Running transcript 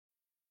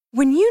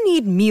When you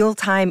need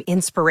mealtime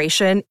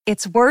inspiration,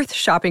 it's worth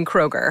shopping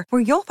Kroger,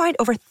 where you'll find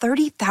over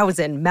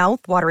 30,000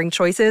 mouth-watering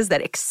choices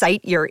that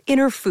excite your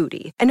inner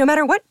foodie. And no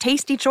matter what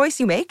tasty choice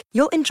you make,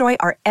 you'll enjoy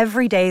our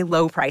everyday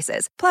low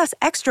prices, plus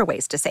extra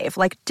ways to save,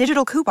 like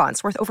digital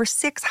coupons worth over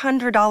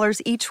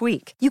 $600 each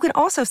week. You can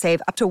also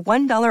save up to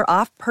 $1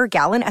 off per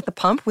gallon at the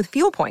pump with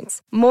fuel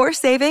points. More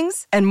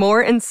savings and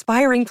more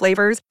inspiring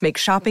flavors make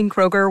shopping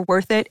Kroger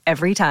worth it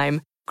every time.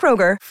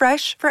 Kroger,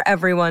 fresh for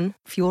everyone.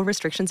 Fuel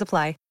restrictions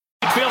apply.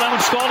 Field, that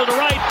one's stalled to the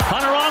right.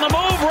 Hunter on the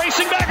move,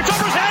 racing back. It's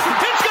over his head.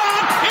 It's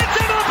gone. It's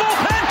into the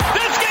bullpen.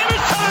 This game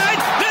is tied.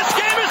 This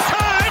game is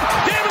tied.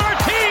 David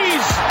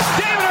Ortiz.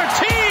 David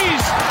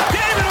Ortiz.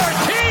 David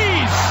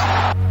Ortiz.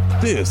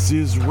 This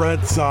is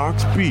Red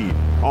Sox Beat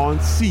on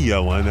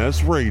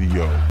CLNS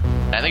Radio.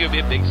 I think it would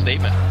be a big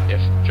statement if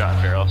John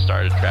Farrell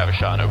started Travis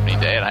Shaw on opening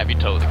day, and I'd be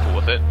totally cool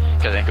with it,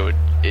 because I think it would.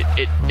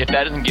 If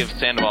that doesn't give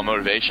Sandoval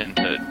motivation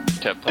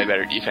to play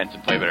better defense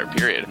and play better,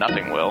 period,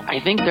 nothing will. I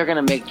think they're going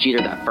to make Jeter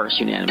that first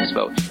unanimous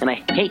vote, and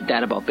I hate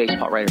that about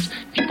baseball writers.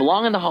 If you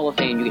belong in the Hall of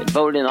Fame, you get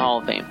voted in the Hall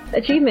of Fame.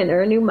 Achievement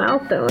or a new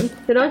milestone.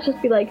 So don't just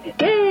be like,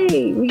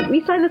 yay,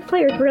 we signed this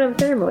player, so we're going to have a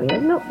ceremony.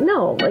 Like,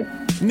 no.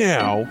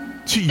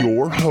 Now, to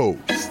your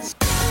hosts.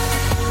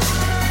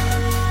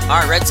 All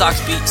right, Red Sox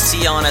Beat,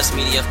 CLNS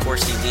Media, of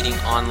course, the leading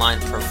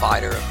online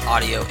provider of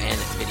audio and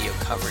video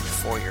coverage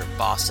for your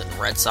Boston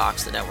Red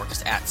Sox. The network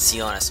is at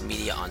CLNS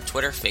Media on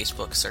Twitter,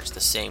 Facebook, search the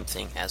same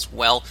thing as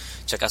well.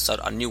 Check us out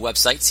on our new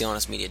website,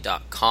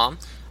 clnsmedia.com.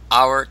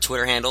 Our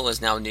Twitter handle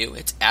is now new.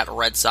 It's at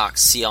Red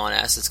Sox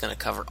CLNS. It's going to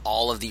cover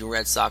all of the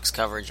Red Sox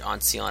coverage on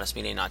CLNS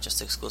Media, not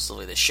just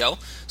exclusively the show.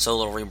 So a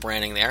little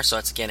rebranding there. So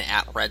that's again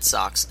at Red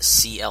Sox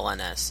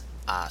CLNS.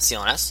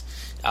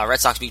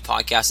 Red Sox Beat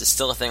Podcast is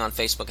still a thing on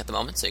Facebook at the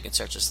moment, so you can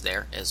search us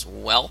there as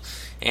well.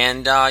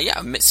 And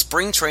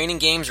spring training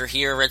games are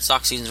here. Red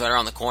Sox season's right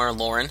around the corner.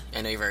 Lauren,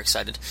 I know you're very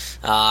excited.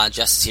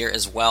 Jess is here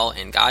as well.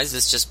 And guys,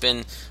 it's just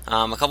been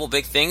a couple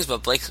big things,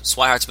 but Blake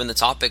Swihart's been the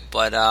topic.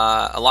 But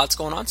a lot's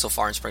going on so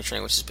far in spring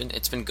training, which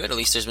it's been good. At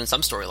least there's been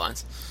some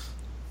storylines.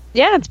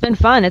 Yeah, it's been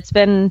fun. It's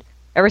been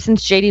ever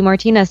since JD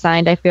Martinez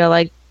signed. I feel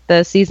like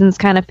the season's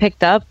kind of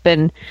picked up,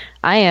 and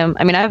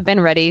I've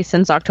been ready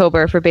since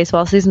October for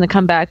baseball season to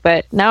come back,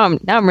 but now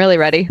I'm really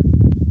ready.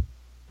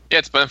 Yeah,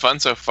 it's been fun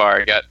so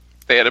far.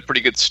 They had a pretty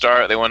good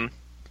start. They won,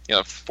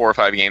 4 or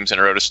 5 games in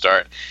a row to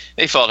start.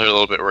 They faltered a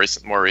little bit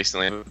more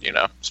recently.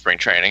 Spring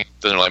training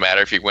doesn't really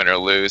matter if you win or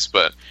lose,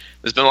 but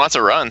there's been lots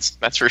of runs.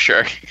 That's for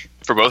sure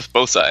for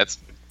both sides.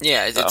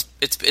 Yeah,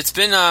 it's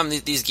been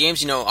these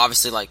games.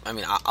 Obviously,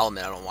 I'll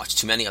admit I don't watch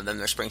too many of them.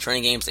 They're spring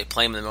training games. They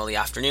play them in the middle of the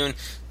afternoon.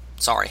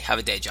 Sorry, have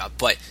a day job.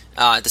 But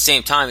at the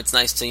same time, it's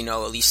nice to,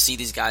 at least see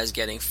these guys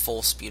getting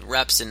full speed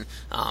reps and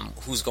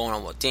who's going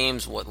on what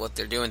games, what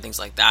they're doing, things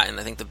like that. And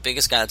I think the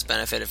biggest guy that's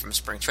benefited from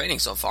spring training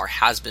so far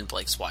has been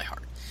Blake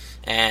Swihart.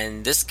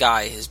 And this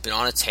guy has been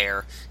on a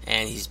tear,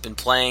 and he's been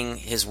playing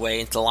his way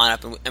into the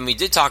lineup. And we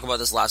did talk about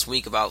this last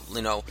week about,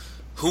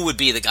 who would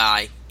be the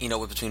guy,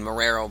 between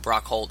Marrero,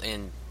 Brock Holt,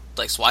 and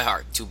Blake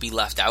Swihart to be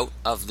left out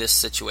of this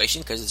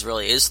situation, because it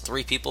really is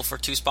 3 people for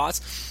 2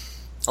 spots.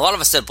 A lot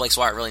of us said Blake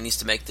Swihart really needs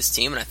to make this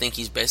team, and I think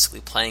he's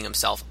basically playing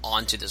himself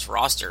onto this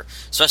roster,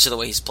 especially the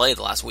way he's played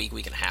the last week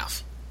and a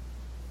half.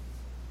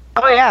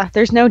 Oh, yeah,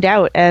 there's no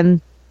doubt. And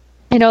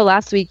I know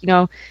last week,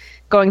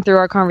 going through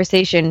our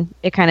conversation,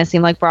 it kind of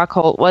seemed like Brock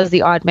Holt was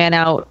the odd man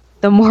out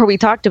the more we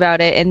talked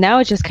about it, and now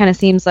it just kind of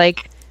seems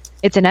like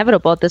it's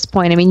inevitable at this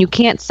point. I mean, you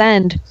can't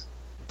send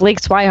Blake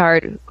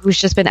Swihart,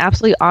 who's just been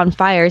absolutely on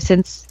fire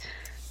since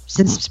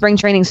spring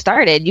training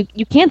started.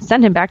 You can't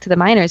send him back to the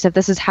minors if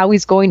this is how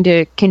he's going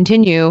to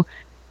continue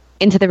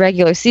into the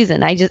regular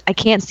season. I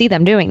can't see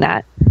them doing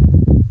that.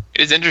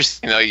 It is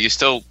interesting, though. You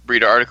still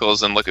read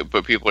articles and look at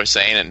what people are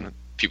saying, and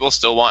people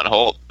still want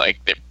Holt. Like,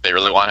 they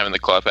really want him in the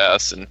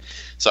clubhouse. And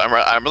so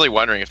I'm really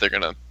wondering if they're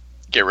going to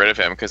get rid of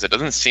him, because it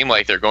doesn't seem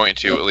like they're going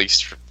to, at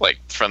least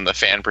from the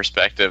fan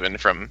perspective and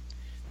from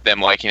them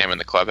liking him in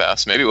the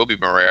clubhouse. Maybe it will be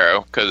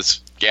Marrero, because,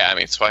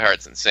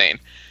 Swihart's insane.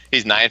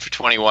 He's 9 for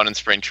 21 in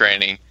spring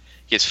training.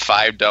 He has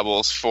 5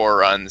 doubles, 4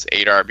 runs,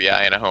 8 RBI,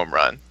 and a home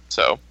run.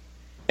 So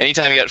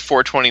anytime you got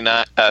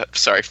 429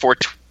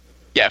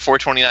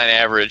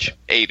 average,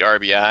 8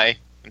 RBI,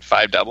 and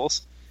 5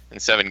 doubles in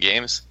 7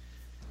 games,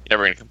 you're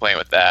never going to complain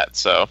with that.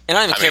 So, and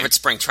I don't even care if it's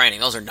spring training.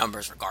 Those are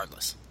numbers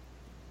regardless.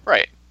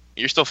 Right.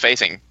 You're still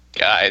facing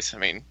guys.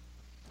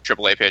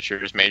 AAA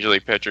pitchers, Major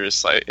League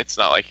pitchers. It's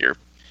not like you're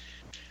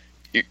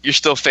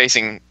still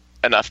facing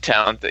enough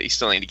talent that you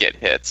still need to get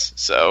hits.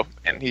 So,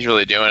 and he's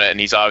really doing it, and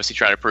he's obviously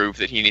trying to prove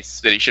that he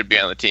should be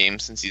on the team,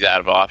 since he's out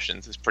of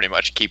options. It's pretty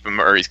much keep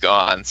him or he's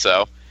gone.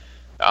 So,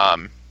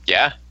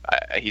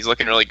 he's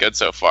looking really good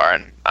so far,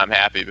 and I'm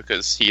happy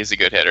because he is a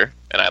good hitter,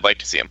 and I'd like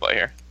to see him play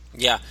here.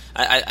 Yeah,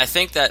 I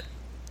think that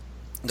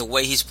the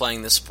way he's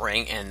playing this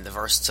spring and the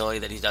versatility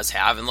that he does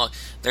have, and look,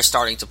 they're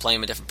starting to play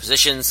him in different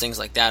positions, things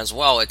like that as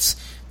well.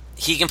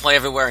 He can play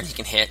everywhere and he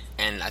can hit,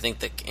 and I think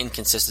the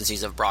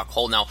inconsistencies of Brock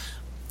Holt. Now,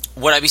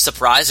 would I be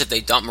surprised if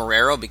they dump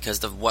Marrero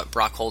because of what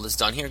Brock Holt has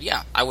done here?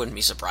 Yeah, I wouldn't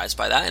be surprised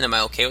by that. And am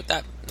I okay with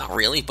that? Not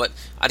really, but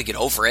I'd get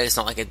over it. It's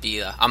not like it'd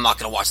be, I'm not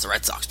going to watch the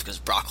Red Sox because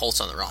Brock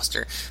Holt's on the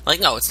roster. Like,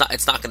 no, it's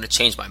not going to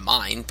change my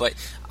mind, but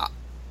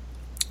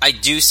I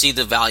do see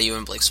the value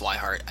in Blake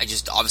Swihart. I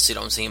just obviously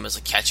don't see him as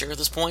a catcher at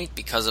this point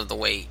because of the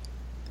way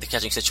the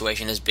catching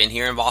situation has been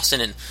here in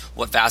Boston and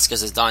what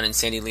Vasquez has done, and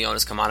Sandy Leon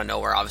has come out of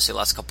nowhere, obviously, the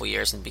last couple of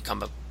years and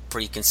become a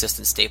pretty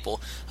consistent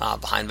staple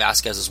behind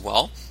Vasquez as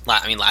well.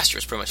 I mean, last year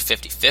was pretty much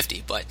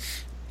 50-50, but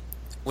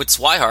with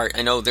Swihart,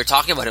 I know they're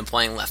talking about him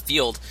playing left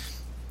field.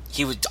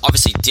 He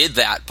obviously did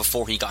that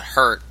before he got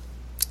hurt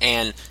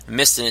and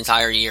missed an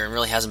entire year and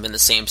really hasn't been the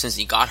same since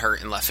he got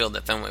hurt in left field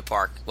at Fenway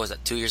Park. Was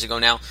that 2 years ago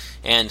now?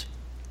 And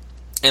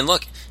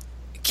look,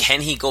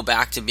 can he go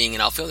back to being an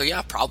outfielder?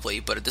 Yeah,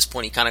 probably. But at this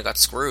point, he kind of got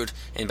screwed,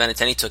 and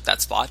Benintendi took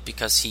that spot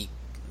because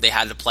they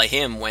had to play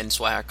him when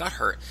Swihart got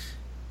hurt.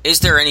 Is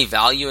there any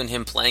value in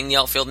him playing the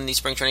outfield in these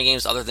spring training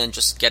games other than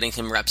just getting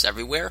him reps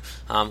everywhere?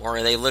 Or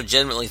are they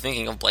legitimately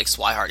thinking of Blake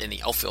Swihart in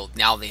the outfield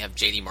now they have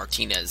JD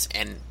Martinez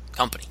and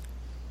company?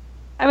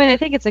 I mean, I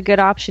think it's a good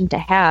option to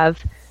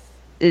have.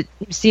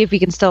 See if he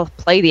can still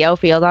play the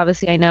outfield.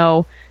 Obviously, I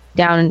know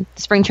down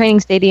spring training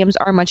stadiums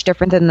are much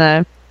different than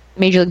the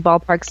major league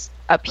ballparks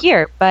up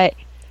here, but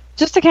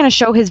just to kind of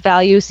show his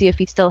value, see if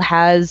he still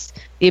has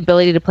the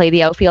ability to play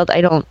the outfield.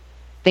 I don't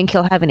think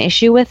he'll have an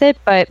issue with it,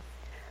 but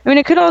I mean,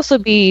 it could also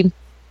be,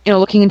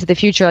 looking into the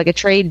future, like a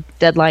trade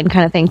deadline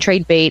kind of thing,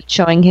 trade bait,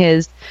 showing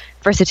his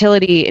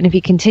versatility, and if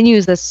he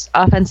continues this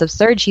offensive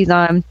surge he's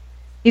on,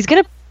 he's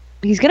gonna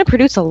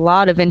produce a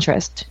lot of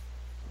interest.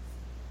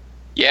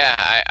 Yeah,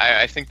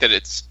 I think that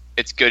it's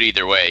good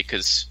either way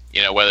because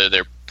whether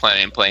they're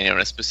planning on playing him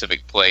in a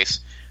specific place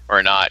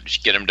or not,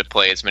 just get him to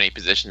play as many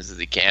positions as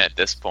he can at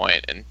this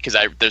point, and because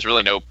there's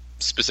really no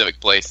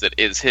specific place that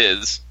is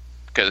his,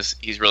 because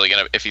he's really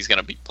if he's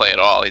gonna play at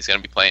all, he's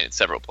gonna be playing in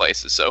several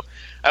places. So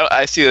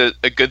I see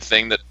a good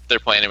thing that they're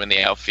playing him in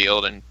the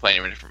outfield and playing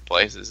him in different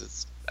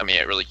places.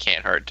 It really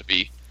can't hurt to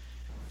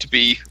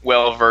be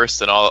well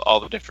versed in all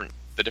the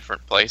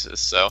different places.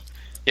 So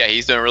yeah,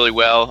 he's doing really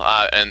well,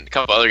 and a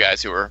couple other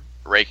guys who are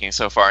raking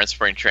so far in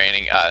spring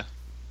training.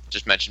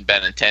 Just mentioned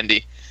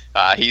Benintendi.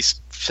 He's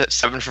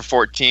 7 for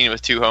 14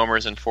 with 2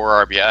 homers and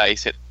 4 RBI.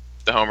 He's hit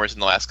the homers in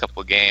the last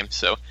couple of games,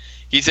 so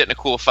he's hitting a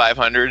cool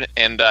 500.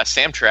 And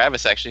Sam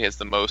Travis actually has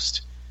the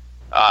most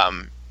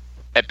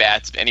at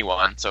bats of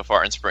anyone so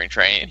far in spring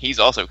training, and he's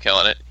also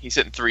killing it. He's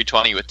hitting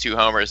 320 with 2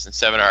 homers and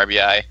 7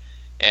 RBI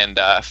and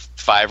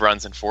 5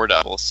 runs and 4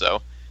 doubles.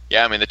 So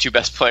yeah, the two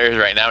best players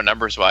right now,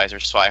 numbers-wise, are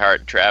Swihart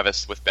and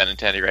Travis, with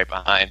Benintendi right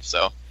behind.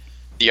 So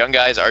the young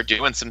guys are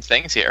doing some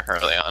things here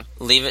early on.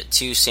 Leave it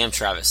to Sam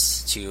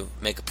Travis to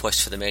make a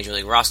push for the Major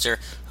League roster.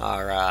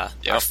 Our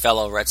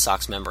fellow Red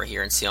Sox member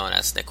here in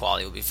CLNS, Nick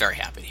Wally, will be very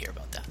happy to hear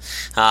about that.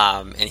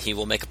 And he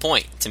will make a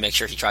point to make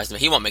sure he tries to.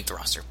 He won't make the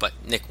roster, but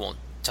Nick won't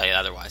tell you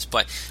otherwise.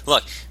 But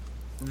look,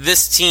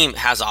 this team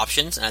has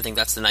options, and I think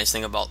that's the nice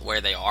thing about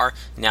where they are.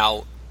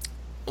 Now,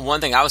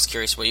 one thing I was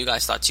curious what you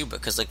guys thought too,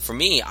 because for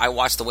me, I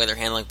watched the way they're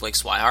handling Blake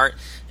Swihart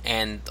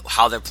and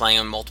how they're playing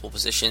in multiple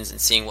positions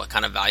and seeing what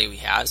kind of value he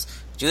has.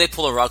 Do they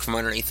pull a rug from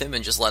underneath him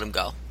and just let him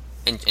go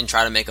and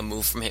try to make a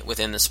move from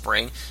within the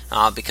spring?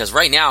 Because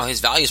right now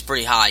his value is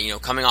pretty high.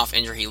 Coming off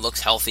injury, he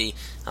looks healthy,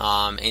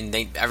 and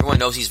everyone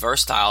knows he's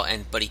versatile,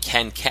 but he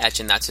can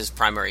catch, and that's his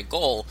primary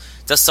goal.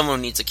 Does someone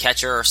who needs a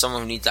catcher or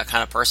someone who needs that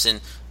kind of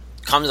person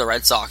come to the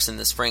Red Sox in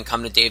the spring,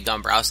 come to Dave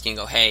Dombrowski and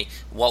go, hey,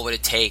 what would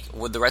it take?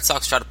 Would the Red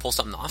Sox try to pull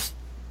something off?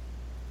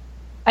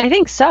 I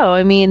think so.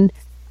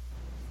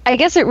 I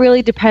guess it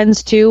really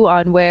depends, too,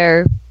 on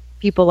where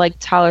people like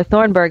Tyler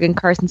Thornburg and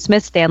Carson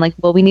Smith stand. Like,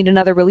 well, we need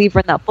another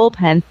reliever in that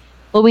bullpen.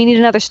 Well, we need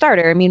another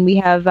starter. We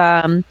have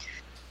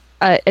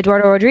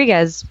Eduardo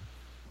Rodriguez,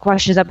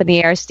 questions up in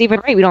the air. Stephen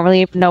Wright, we don't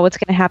really know what's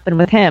going to happen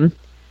with him.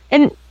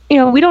 And,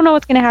 we don't know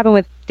what's going to happen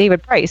with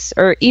David Price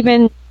or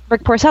even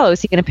Rick Porcello.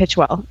 Is he going to pitch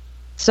well?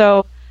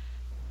 So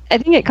I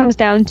think it comes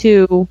down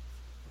to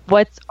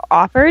what's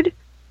offered,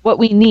 what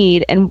we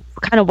need, and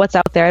kind of what's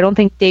out there. I don't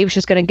think Dave's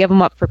just going to give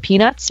them up for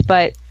peanuts,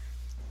 but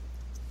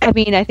I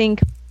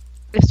think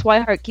if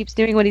Swihart keeps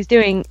doing what he's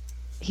doing,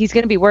 he's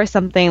going to be worth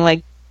something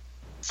like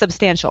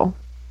substantial.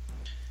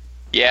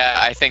 Yeah,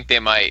 I think they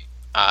might.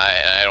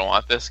 And I don't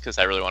want this because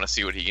I really want to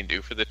see what he can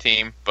do for the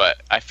team,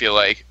 but I feel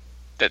like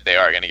that they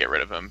are going to get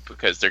rid of him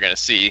because they're going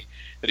to see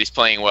that he's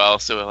playing well,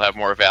 so he'll have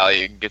more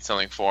value and get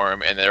something for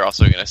him, and they're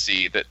also going to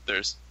see that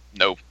there's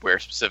nowhere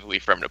specifically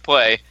for him to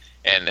play,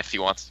 and if he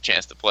wants a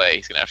chance to play,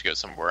 he's going to have to go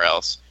somewhere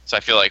else. So I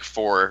feel like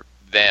for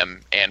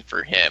them and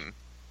for him,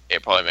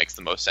 it probably makes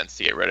the most sense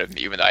to get rid of him,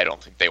 even though I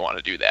don't think they want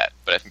to do that,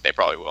 but I think they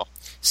probably will.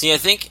 See, I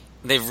think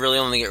they really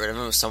only get rid of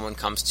him if someone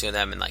comes to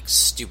them and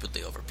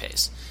stupidly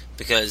overpays,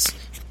 because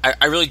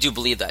I really do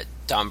believe that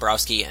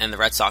Dombrowski and the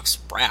Red Sox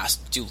brass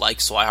do like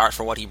Swihart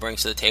for what he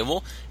brings to the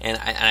table, and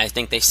I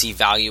think they see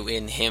value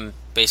in him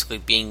basically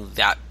being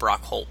that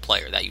Brock Holt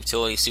player, that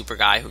utility super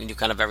guy who can do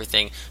kind of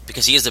everything,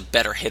 because he is a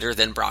better hitter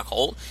than Brock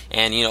Holt.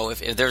 And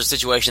if there's a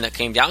situation that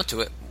came down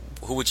to it,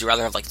 who would you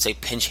rather have, say,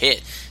 pinch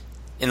hit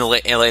in the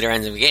later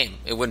ends of the game?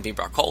 It wouldn't be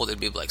Brock Holt, it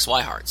would be Blake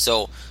Swihart.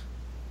 So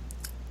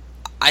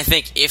I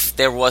think if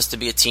there was to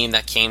be a team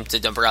that came to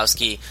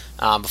Dombrowski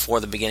before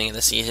the beginning of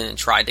the season and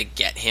tried to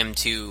get him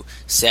to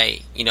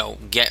say,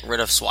 get rid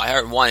of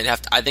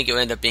Swihart, I think it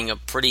would end up being a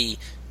pretty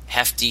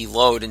hefty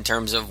load in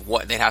terms of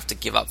what they'd have to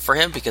give up for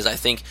him, because I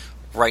think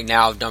right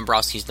now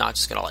Dombrowski's not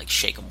just going to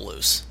shake him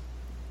loose.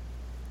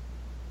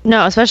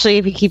 No, especially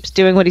if he keeps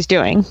doing what he's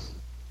doing.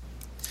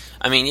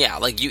 I mean, yeah,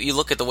 you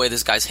look at the way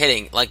this guy's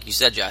hitting, like you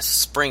said, Jess,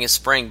 spring is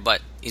spring,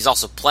 but he's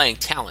also playing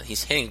talent.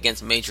 He's hitting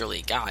against major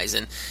league guys,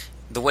 and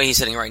the way he's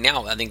hitting right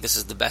now, I think this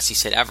is the best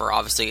he's hit ever.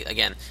 Obviously,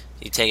 again,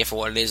 you take it for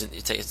what it is, and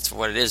you take it for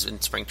what it is in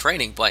spring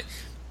training, but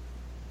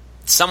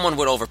someone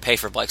would overpay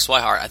for Blake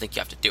Swihart. I think you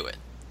have to do it.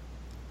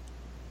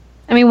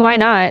 I mean, why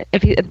not?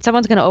 If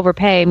someone's going to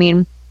overpay, I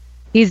mean,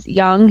 he's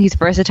young, he's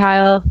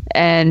versatile,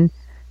 and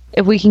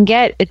if we can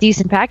get a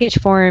decent package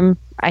for him,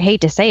 I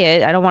hate to say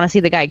it, I don't want to see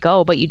the guy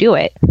go, but you do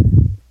it.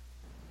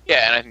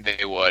 Yeah, and I think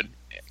they would,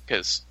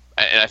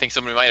 and I think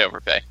somebody might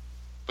overpay,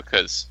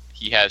 because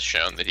he has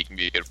shown that he can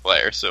be a good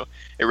player, so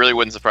it really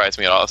wouldn't surprise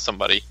me at all if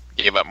somebody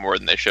gave up more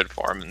than they should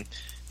for him,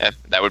 and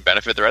that would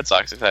benefit the Red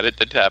Sox if that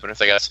did happen, if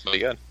they got somebody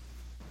good.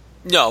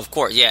 No, of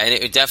course, yeah, and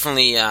it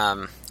definitely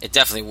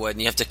would,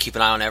 and you have to keep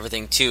an eye on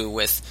everything too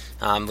with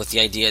the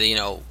idea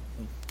that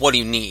what do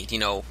you need?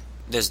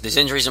 There's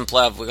injuries in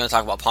play. We're going to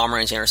talk about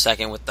Pomeranz here in a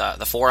second with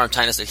the forearm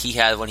tightness that he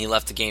had when he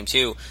left the game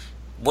too.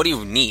 What do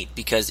you need?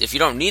 Because if you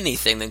don't need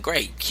anything, then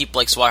great, keep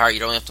Blake Swihart. You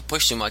don't have to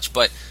push too much,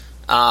 but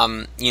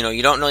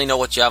you don't really know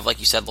what you have, like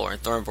you said, Lauren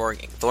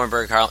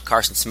Thornburg,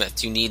 Carson Smith.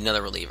 Do you need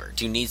another reliever?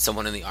 Do you need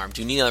someone in the arm?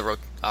 Do you need another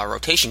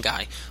rotation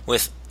guy?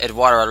 With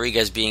Eduardo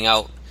Rodriguez being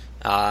out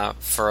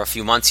for a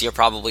few months here,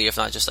 probably, if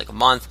not just a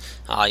month.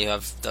 You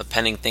have the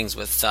pending things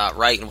with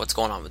Wright and what's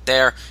going on with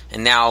there.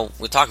 And now,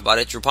 we talk about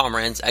it, Drew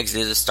Pomeranz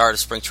exited the start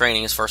of spring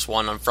training, his first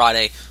one on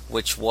Friday,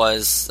 which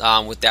was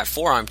with that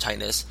forearm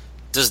tightness.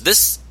 Does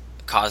this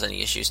cause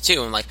any issues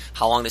too? And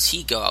how long does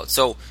he go out?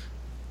 So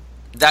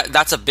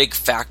that's a big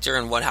factor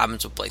in what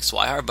happens with Blake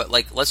Swihart. But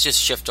let's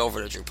just shift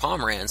over to Drew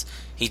Pomeranz.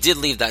 He did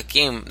leave that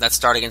game, that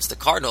start against the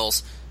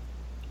Cardinals.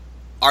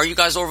 Are you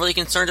guys overly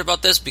concerned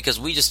about this? Because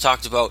we just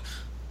talked about,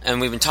 and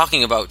we've been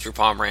talking about Drew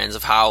Pomeranz,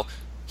 of how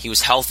he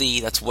was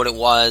healthy, that's what it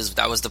was,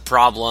 that was the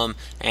problem,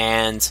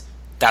 and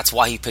that's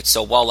why he pitched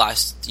so well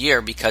last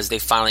year, because they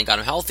finally got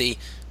him healthy.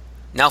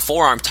 Now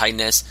forearm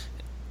tightness,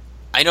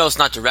 I know it's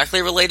not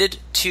directly related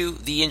to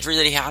the injury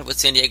that he had with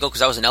San Diego, because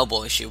that was an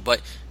elbow issue,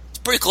 but it's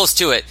pretty close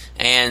to it,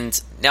 and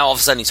now all of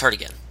a sudden he's hurt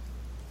again.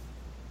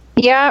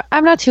 Yeah,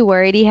 I'm not too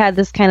worried. He had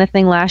this kind of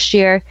thing last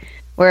year,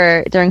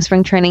 where during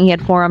spring training he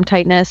had forearm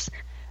tightness.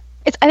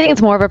 I think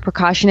it's more of a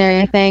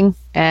precautionary thing,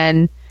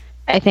 and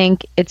I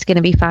think it's going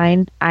to be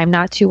fine. I'm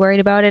not too worried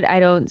about it. I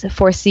don't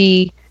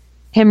foresee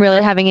him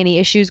really having any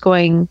issues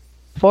going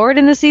forward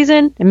in the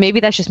season. And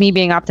maybe that's just me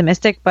being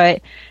optimistic,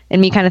 and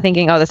me kind of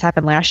thinking, oh, this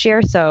happened last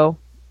year, so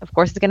of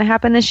course it's going to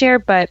happen this year.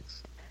 But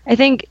I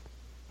think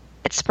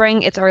it's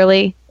spring, it's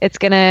early.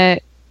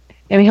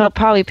 He'll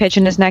probably pitch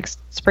in his next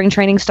spring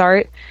training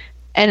start,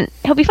 and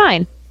he'll be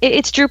fine.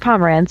 It's Drew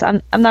Pomeranz.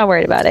 I'm not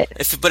worried about it.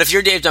 But if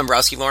you're Dave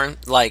Dombrowski, Lauren,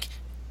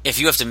 if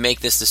you have to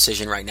make this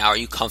decision right now, are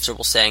you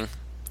comfortable saying,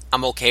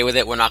 I'm okay with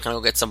it, we're not going to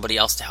go get somebody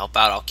else to help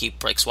out, I'll keep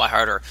Blake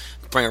Swihart or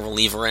bring a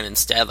reliever in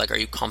instead? Are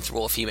you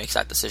comfortable if he makes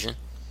that decision?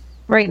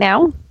 Right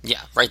now? Yeah,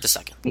 right this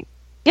second.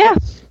 Yeah,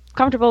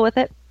 comfortable with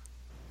it.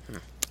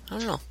 I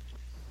don't know.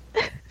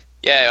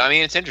 Yeah, I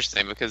mean, it's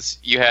interesting because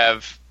you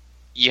had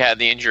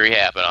the injury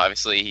happen.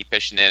 Obviously, he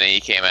pitched an inning, he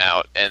came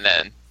out, and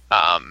then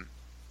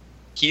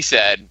he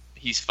said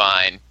he's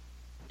fine.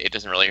 It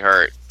doesn't really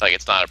hurt.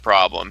 It's not a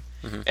problem.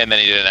 Mm-hmm. And then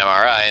he did an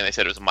MRI, and they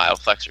said it was a mild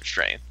flexor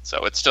strain.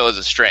 So it still is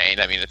a strain.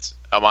 I mean, it's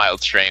a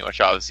mild strain,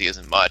 which obviously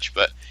isn't much.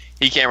 But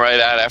he came right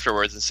out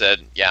afterwards and said,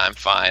 yeah, I'm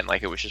fine.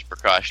 It was just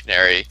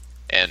precautionary,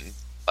 and,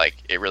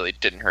 it really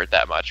didn't hurt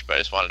that much. But I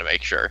just wanted to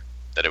make sure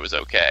that it was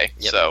okay.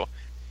 Yep. So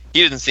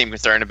he didn't seem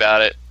concerned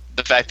about it.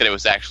 The fact that it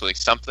was actually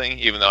something,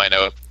 even though I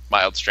know a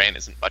mild strain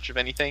isn't much of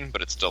anything,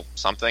 but it's still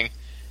something.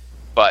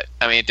 But,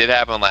 I mean, it did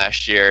happen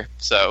last year,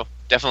 so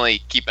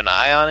definitely keep an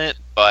eye on it,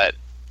 but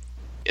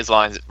as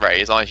long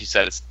as you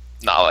said it's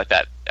not like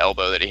that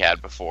elbow that he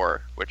had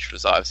before, which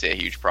was obviously a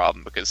huge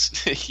problem because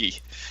he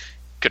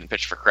couldn't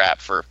pitch for crap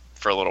for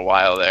a little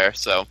while there.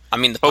 So I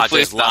mean, the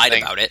Padres lied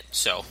about it,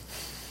 so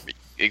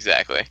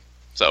exactly.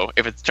 So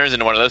if it turns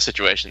into one of those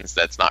situations,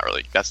 that's not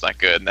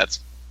good, and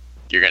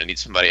you're going to need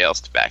somebody else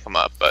to back him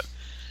up. But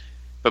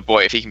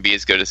boy, if he can be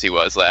as good as he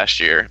was last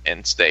year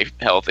and stay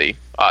healthy,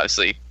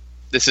 obviously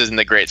this isn't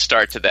a great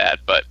start to that,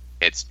 but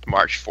it's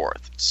March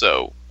 4th,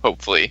 so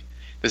hopefully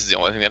this is the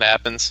only thing that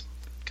happens,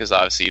 because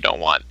obviously you don't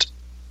want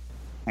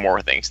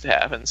more things to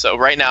happen. So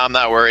right now I'm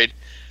not worried,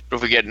 but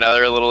if we get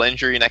another little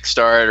injury next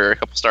start or a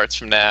couple starts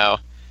from now,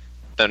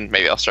 then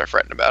maybe I'll start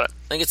fretting about it.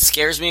 I think it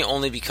scares me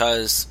only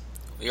because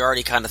you're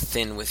already kind of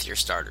thin with your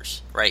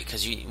starters, right?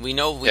 Because we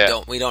know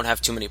we don't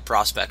have too many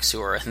prospects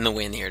who are in the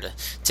win here to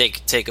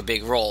take a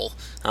big role.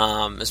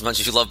 As much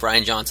as you love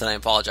Brian Johnson, I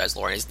apologize,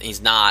 Lauren,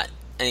 he's not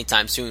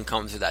anytime soon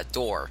coming through that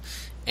door.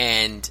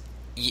 And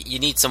you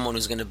need someone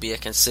who's going to be a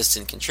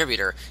consistent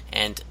contributor,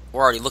 and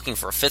we're already looking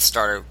for a fifth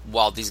starter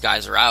while these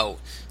guys are out.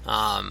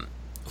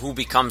 Who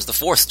becomes the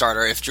fourth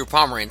starter if Drew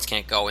Pomeranz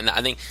can't go? And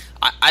I think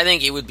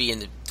it would be in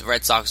the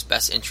Red Sox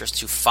best interest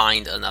to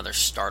find another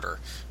starter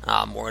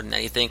more than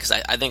anything, because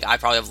I think I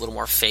probably have a little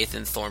more faith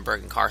in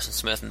Thornburg and Carson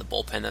Smith in the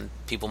bullpen than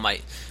people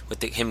might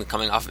with him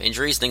coming off of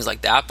injuries, things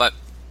like that. But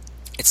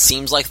it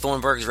seems like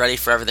Thornburg is ready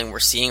for everything we're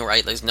seeing,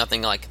 right? There's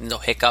nothing no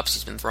hiccups.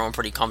 He's been throwing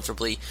pretty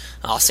comfortably.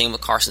 Same with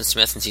Carson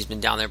Smith since he's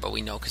been down there, but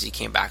we know because he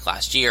came back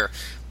last year.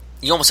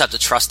 You almost have to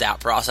trust that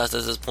process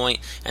at this point,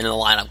 and then the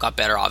lineup got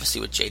better,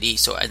 obviously, with JD.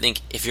 So I think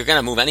if you're going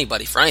to move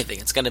anybody for anything,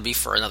 it's going to be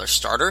for another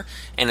starter.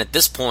 And at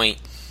this point,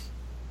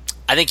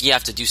 I think you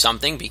have to do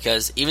something,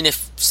 because even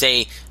if,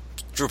 say,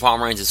 Drew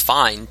Pomeranz is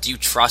fine, do you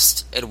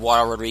trust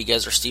Eduardo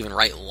Rodriguez or Steven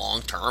Wright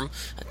long-term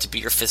to be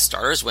your fifth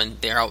starters when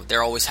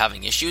they're always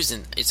having issues?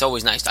 And it's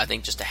always nice, I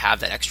think, just to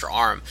have that extra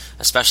arm,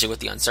 especially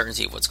with the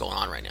uncertainty of what's going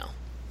on right now.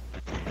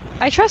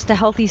 I trust a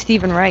healthy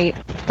Steven Wright,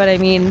 but I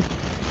mean,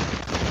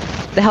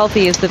 the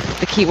healthy is the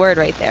key word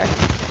right there.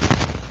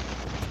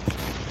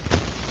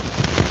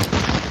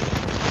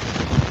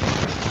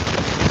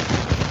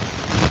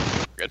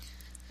 Good.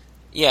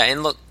 Yeah,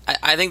 and look,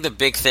 I think the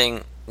big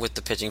thing with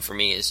the pitching for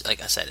me is,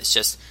 like I said, it's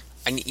just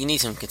you need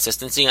some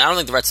consistency. I don't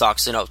think the Red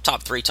Sox,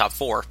 top 3, top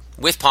 4,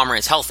 with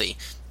Pomeranz healthy,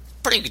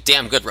 pretty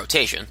damn good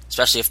rotation,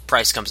 especially if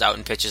Price comes out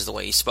and pitches the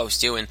way he's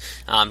supposed to, and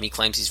he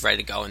claims he's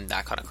ready to go and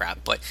that kind of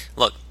crap. But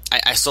look,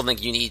 I still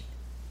think you need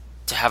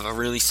to have a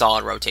really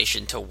solid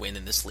rotation to win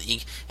in this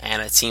league,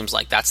 and it seems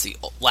like that's the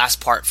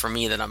last part for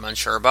me that I'm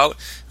unsure about,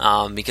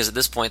 because at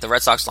this point the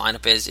Red Sox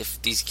lineup is,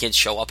 if these kids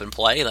show up and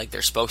play like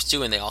they're supposed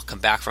to, and they all come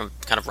back from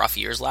kind of rough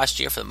years last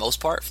year for the most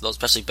part, for those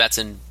especially Betts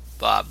and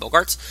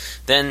Bogarts,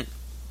 then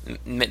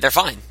they're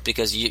fine,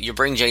 because you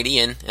bring JD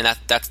in, and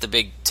that's the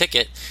big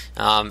ticket,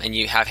 and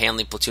you have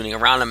Hanley platooning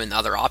around him and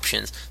other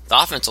options. The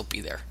offense will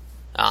be there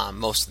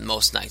most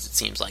nights, it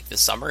seems like,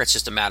 this summer. It's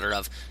just a matter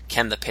of,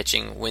 can the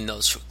pitching win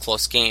those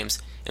close games?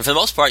 And for the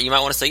most part, you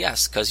might want to say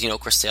yes, because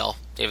Chris Sale,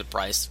 David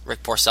Price,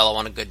 Rick Porcello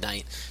on a good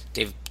night,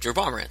 Drew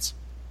Pomeranz.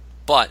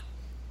 But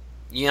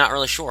you're not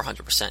really sure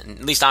 100%, and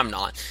at least I'm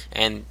not,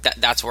 and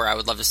that's where I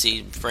would love to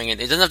see bring in.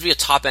 It doesn't have to be a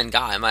top-end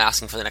guy. I'm not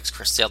asking for the next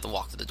Chris Sale to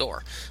walk through the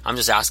door. I'm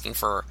just asking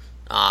for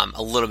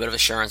a little bit of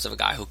assurance of a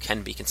guy who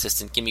can be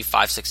consistent. Give me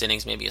 5-6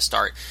 innings, maybe a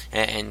start,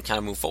 and kind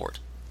of move forward.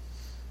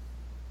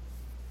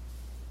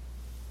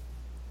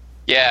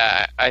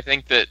 Yeah, I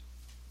think that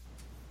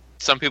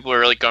some people are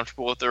really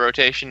comfortable with the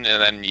rotation,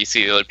 and then you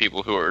see the other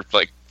people who are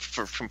like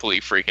completely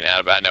freaking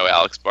out about it. I know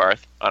Alex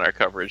Barth on our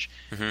coverage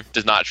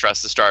does not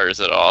trust the starters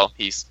at all.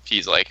 He's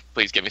like,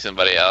 please give me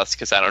somebody else,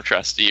 because I don't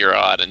trust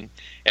Erod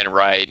and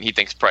Wright, and he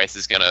thinks Price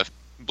is going to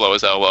blow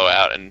his elbow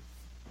out, and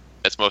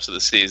that's most of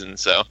the season.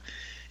 So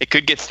it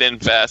could get thin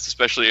fast,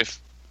 especially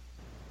if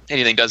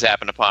anything does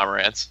happen to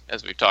Pomeranz,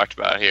 as we've talked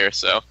about here.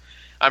 So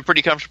I'm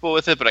pretty comfortable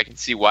with it, but I can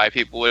see why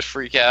people would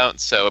freak out,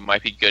 so it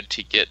might be good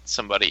to get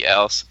somebody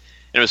else.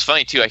 And it was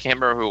funny, too, I can't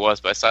remember who it was,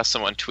 but I saw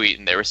someone tweet,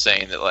 and they were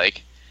saying that,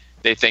 like,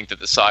 they think that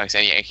the Sox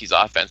and Yankees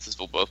offenses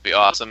will both be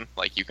awesome,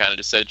 like you kind of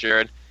just said,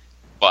 Jared,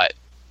 but,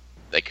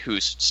 like,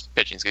 whose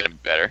pitching is going to be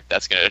better?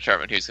 That's going to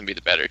determine who's going to be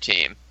the better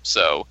team.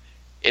 So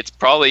it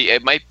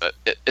might,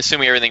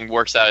 assuming everything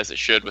works out as it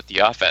should with the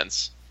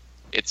offense,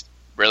 it's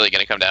really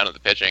going to come down to the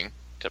pitching,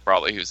 to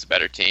probably who's the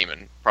better team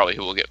and probably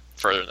who will get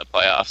further in the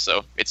playoffs.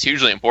 So it's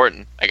hugely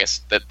important, I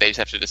guess, that they just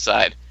have to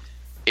decide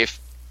if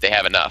they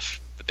have enough,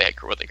 what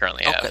they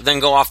currently have. Okay, then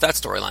go off that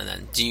storyline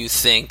then. Do you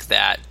think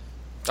that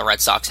the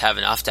Red Sox have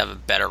enough to have a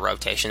better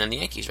rotation than the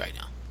Yankees right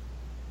now?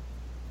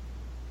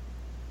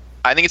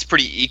 I think it's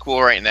pretty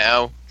equal right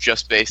now,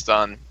 just based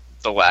on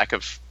the lack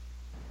of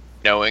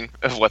knowing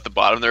of what the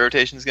bottom of the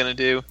rotation is going to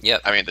do.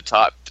 Yep. I mean, the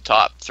top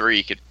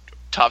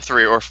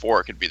 3 or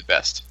 4 could be the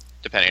best,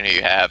 depending on who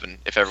you have, and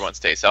if everyone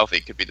stays healthy,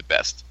 it could be the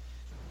best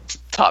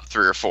top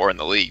 3 or 4 in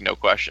the league, no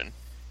question.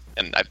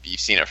 And you've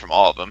seen it from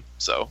all of them,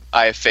 so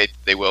I have faith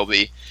they will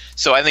be.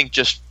 So I think,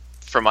 just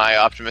from my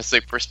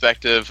optimistic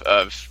perspective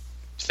of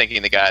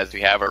thinking the guys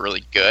we have are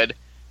really good,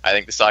 I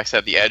think the Sox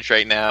have the edge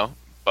right now,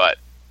 but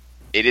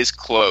it is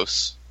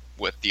close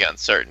with the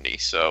uncertainty.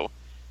 So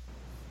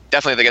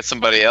definitely if they get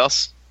somebody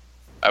else,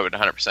 I would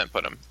 100%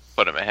 put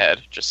them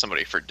ahead, just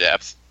somebody for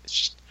depth. It's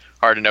just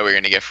hard to know what you're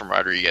going to get from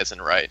Rodriguez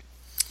and Wright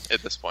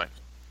at this point.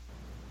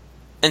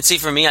 And see,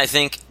 for me, I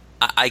think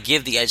I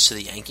give the edge to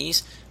the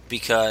Yankees,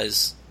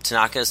 because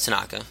Tanaka is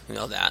Tanaka, we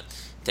know that.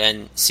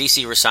 Then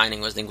CC resigning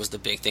was the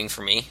big thing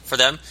for me, for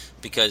them,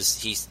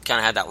 because he kind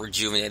of had that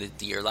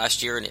rejuvenated year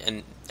last year,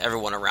 and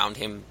everyone around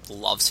him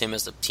loves him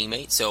as a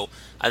teammate. So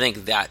I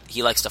think that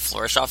he likes to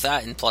flourish off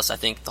that, and plus I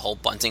think the whole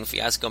bunting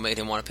fiasco made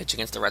him want to pitch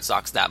against the Red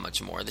Sox that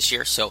much more this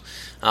year. So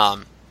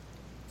I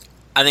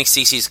think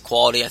CC's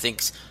quality, I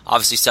think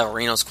obviously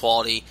Severino's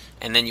quality,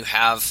 and then you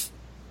have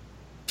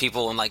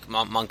people in like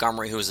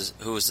Montgomery, who is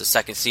the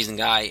second season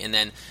guy, and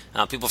then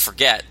people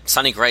forget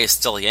Sonny Gray is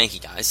still a Yankee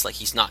guy. It's like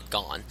he's not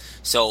gone,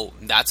 so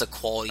that's a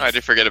quality. I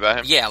did forget about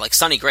him. Yeah, like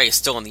Sonny Gray is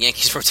still in the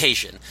Yankees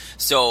rotation,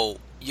 so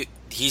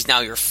he's now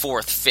your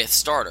 4th, 5th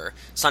starter.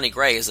 Sonny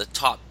Gray is a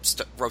top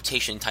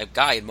rotation type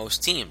guy in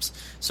most teams.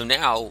 So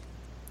now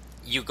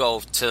you go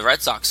to the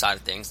Red Sox side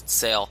of things. It's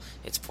Sale,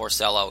 it's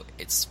Porcello,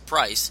 it's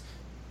Price.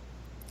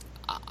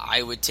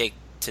 I would take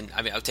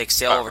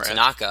Sale over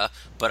Tanaka,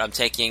 but I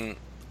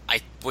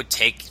would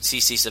take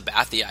CC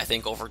Sabathia, I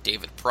think, over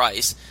David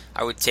Price.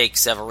 I would take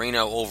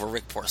Severino over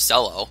Rick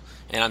Porcello,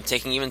 and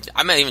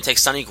I might even take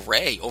Sonny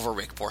Gray over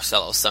Rick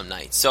Porcello some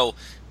nights. So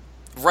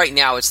right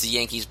now it's the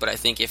Yankees, but I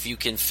think if you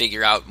can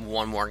figure out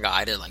one more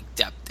guy to like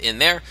depth in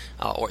there,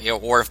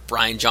 or if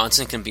Brian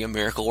Johnson can be a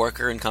miracle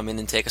worker and come in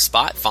and take a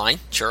spot, fine,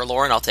 sure,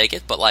 Lauren, I'll take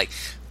it. But like,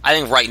 I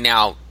think right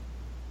now,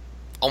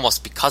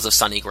 almost because of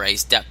Sonny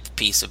Gray's depth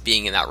piece of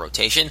being in that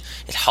rotation,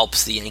 it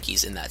helps the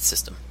Yankees in that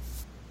system.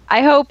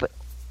 I hope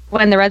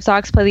when the Red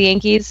Sox play the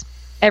Yankees,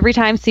 every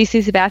time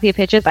CC Sabathia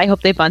pitches, I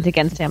hope they bunt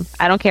against him.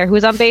 I don't care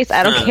who's on base.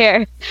 I don't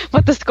care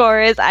what the score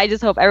is. I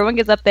just hope everyone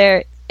gets up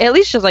there, at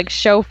least just like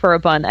show for a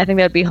bunt. I think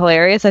that would be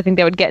hilarious. I think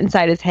that would get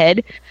inside his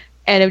head,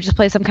 and it would just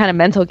play some kind of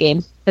mental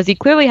game, because he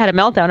clearly had a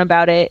meltdown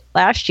about it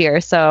last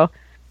year. So,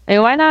 I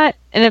mean, why not?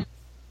 And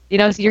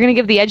if you're going to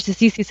give the edge to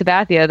CC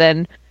Sabathia,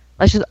 then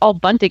let's just all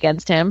bunt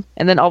against him,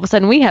 and then all of a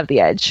sudden we have the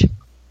edge.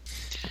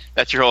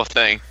 That's your whole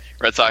thing.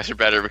 Red Sox are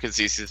better because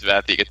CC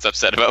Sabathia gets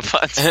upset about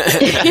punts.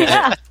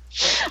 Yeah,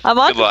 I'm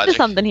on to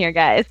something here,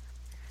 guys.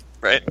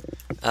 Right?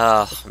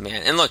 Oh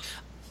man! And look,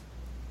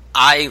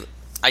 I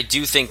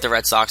do think the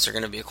Red Sox are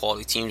going to be a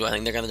quality team. Do I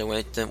think they're going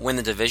to win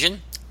the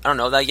division? I don't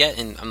know that yet,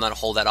 and I'm going to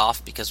hold that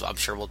off because I'm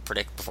sure we'll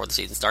predict before the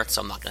season starts.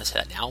 So I'm not going to say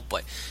that now.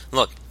 But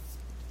look,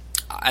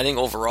 I think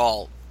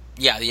overall,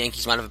 yeah, the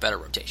Yankees might have a better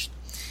rotation.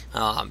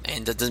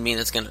 And that doesn't mean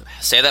it's going to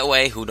stay that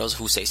way. Who knows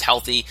who stays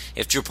healthy?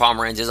 If Drew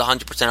Pomeranz is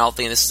 100%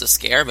 healthy and this is a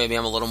scare, maybe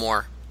I'm a little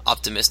more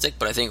optimistic.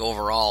 But I think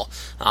overall,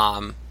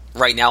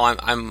 right now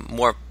I'm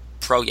more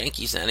pro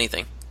Yankees than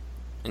anything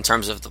in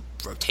terms of the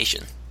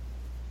rotation.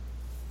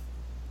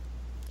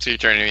 So you're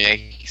turning a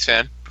Yankees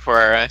fan before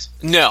our eyes?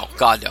 No,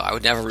 God no. I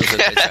would never root for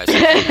the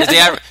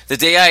Patriots. The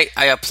day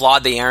I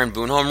applaud the Aaron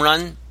Boone home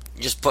run,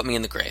 just put me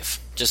in the grave.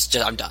 Just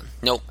I'm done.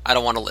 Nope, I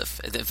don't want to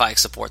live if I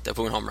support the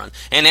Boone home run.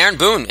 And Aaron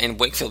Boone and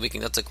Wakefield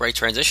Weekend, that's a great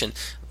transition.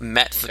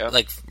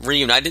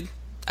 Reunited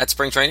at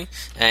spring training,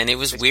 and it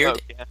was weird,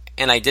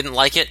 and I didn't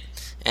like it,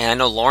 and I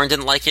know Lauren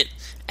didn't like it,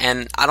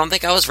 and I don't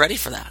think I was ready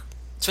for that.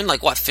 It's been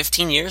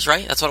 15 years,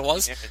 right? That's what it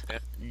was. I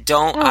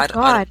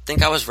don't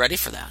think I was ready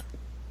for that.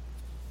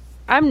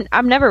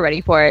 I'm never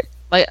ready for it.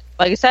 Like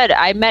I said,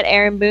 I met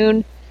Aaron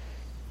Boone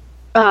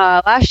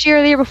last year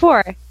or the year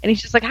before, and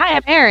he's just like, "Hi,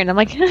 I'm Aaron." I'm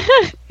like,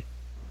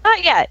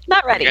 not yet,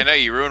 not ready. I know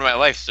you ruined my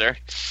life, sir.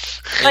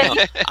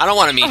 I don't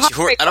want to meet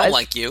you. I don't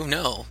like you.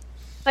 No.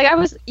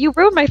 You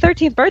ruined my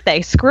 13th birthday.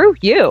 Screw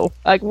you.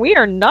 Like, we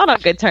are not on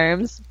good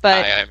terms.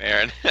 But hi, I'm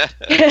Aaron.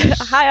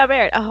 Hi, I'm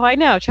Aaron. Oh, I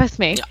know. Trust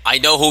me. Yeah, I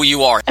know who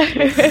you are.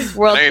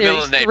 World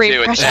Series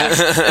 3 pressure.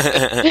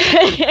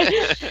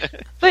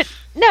 But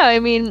no, I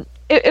mean,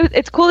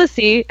 it's cool to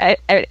see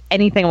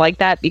anything like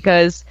that,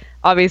 because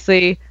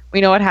obviously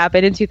we know what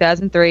happened in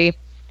 2003,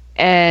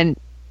 and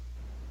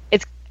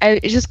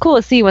it's just cool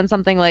to see when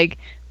something like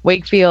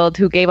Wakefield,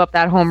 who gave up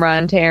that home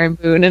run to Aaron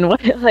Boone, and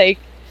right.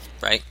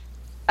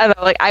 I don't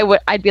know,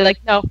 I'd be like,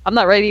 no, I'm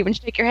not ready to even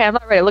shake your hand.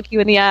 I'm not ready to look you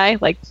in the eye.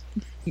 Like,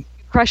 you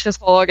crush this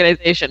whole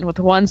organization with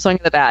one swing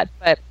of the bat.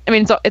 But I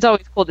mean, it's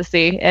always cool to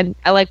see, and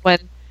I like when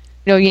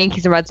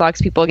Yankees and Red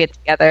Sox people get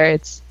together.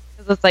 It's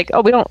like,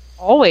 oh, we don't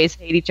always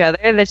hate each other.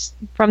 That's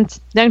from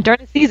during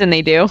the season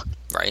they do.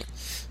 Right.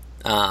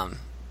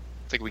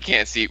 It's like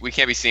we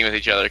can't be seen with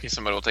each other because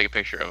someone will take a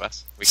picture of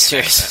us.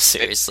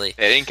 Seriously.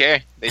 They didn't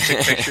care. They took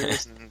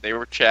pictures and they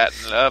were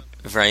chatting it up.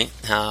 Right.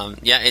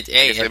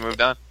 They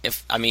moved on.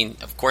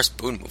 Of course,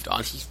 Boone moved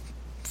on. He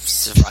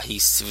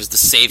was the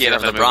savior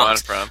of the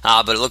Bronx.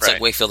 But it looks like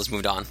Wakefield has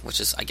moved on, which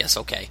is, I guess,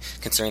 okay,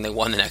 considering they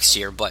won the next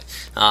year. But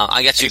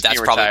I guess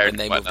that's probably when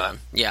they moved on.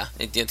 Yeah,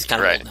 it's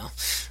kind of old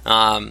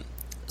now.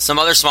 Some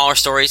other smaller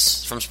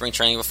stories from spring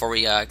training before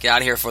we get out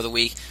of here for the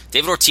week.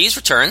 David Ortiz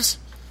returns.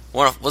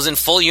 Was in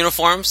full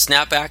uniform,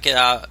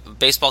 snapback,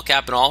 baseball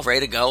cap and all, ready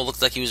to go.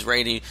 Looked like he was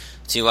ready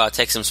to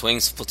take some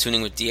swings,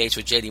 platooning with DH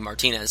with JD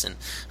Martinez. And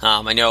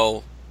I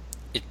know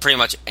it pretty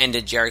much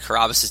ended Jerry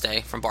Carrabis'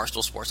 day from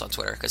Barstool Sports on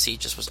Twitter, because he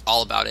just was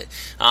all about it.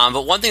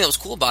 But one thing that was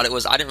cool about it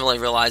was I didn't really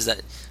realize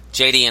that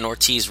JD and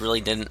Ortiz really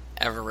didn't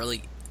ever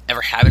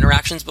have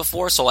interactions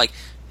before. So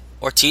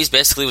Ortiz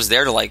basically was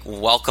there to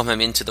welcome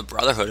him into the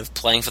brotherhood of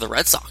playing for the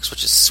Red Sox,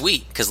 which is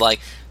sweet, because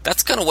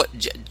that's kind of what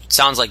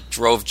sounds like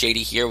drove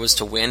JD here, was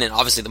to win, and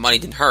obviously the money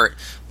didn't hurt.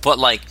 But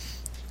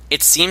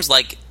it seems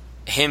like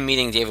him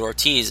meeting David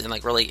Ortiz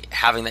and really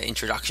having that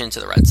introduction to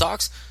the Red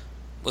Sox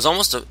was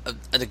almost a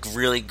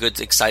really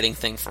good, exciting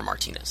thing for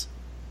Martinez.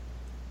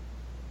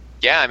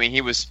 Yeah, I mean,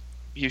 he was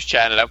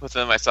chatting it up with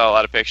him. I saw a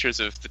lot of pictures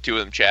of the two of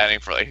them chatting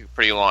for a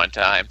pretty long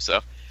time. So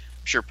I'm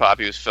sure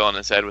Poppy was filling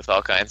his head with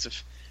all kinds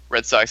of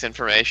Red Sox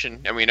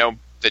information, and we know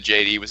that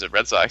JD was a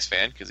Red Sox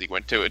fan because he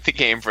went to the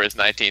game for his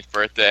 19th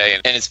birthday,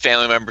 and his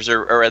family members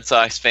are Red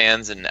Sox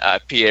fans. And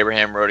Pete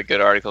Abraham wrote a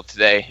good article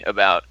today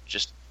about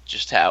just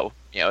how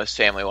his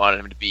family wanted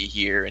him to be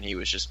here, and he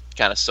was just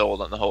kind of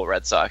sold on the whole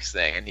Red Sox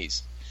thing, and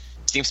he's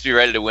seems to be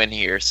ready to win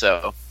here.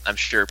 So I'm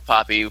sure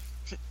Poppy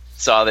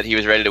saw that he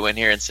was ready to win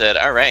here and said,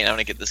 all right, I'm going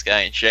to get this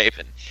guy in shape.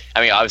 And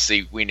I mean,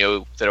 obviously we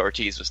know that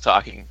Ortiz was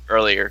talking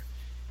earlier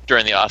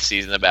during the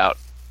offseason about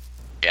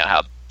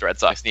how the Red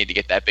Sox need to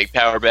get that big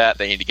power bat.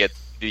 They need to get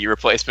the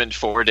replacement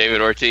for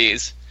David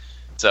Ortiz.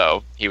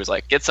 So he was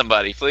like, get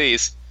somebody,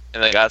 please.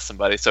 And they got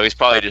somebody. So he's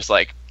probably just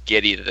like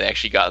giddy that they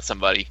actually got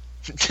somebody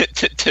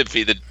to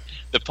be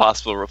the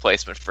possible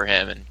replacement for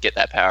him and get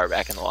that power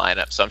back in the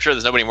lineup. So I'm sure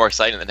there's nobody more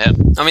exciting than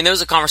him. I mean, there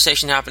was a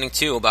conversation happening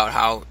too about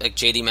how, like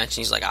JD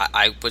mentioned, he's like,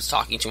 I was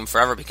talking to him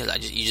forever because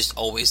you just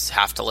always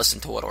have to listen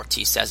to what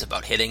Ortiz says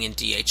about hitting and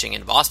DHing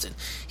in Boston.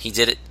 He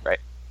did it, right,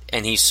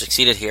 and he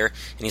succeeded here.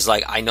 And he's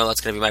like, I know that's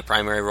going to be my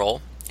primary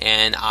role,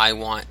 and I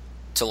want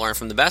to learn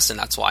from the best, and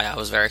that's why I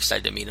was very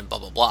excited to meet him. Blah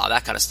blah blah,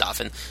 that kind of stuff.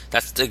 And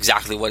that's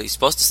exactly what he's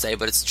supposed to say,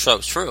 but it's so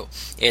true.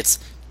 It's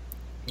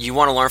you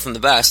want to learn from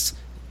the best.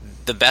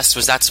 The best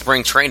was at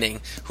spring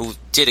training, who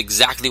did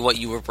exactly what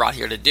you were brought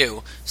here to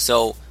do.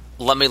 So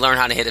let me learn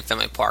how to hit at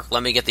Fenway Park.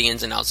 Let me get the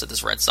ins and outs of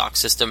this Red Sox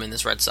system and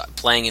this Red Sox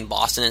playing in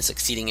Boston and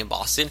succeeding in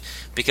Boston.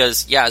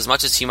 Because, yeah, as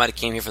much as he might have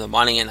came here for the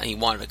money and he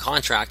wanted a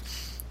contract,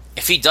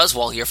 if he does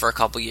well here for a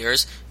couple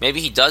years, maybe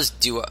he does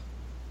do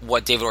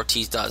what David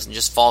Ortiz does and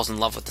just falls in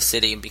love with the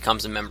city and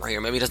becomes a member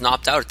here. Maybe he doesn't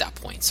opt out at that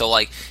point. So,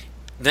 like,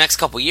 the next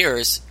couple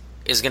years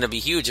is going to be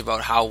huge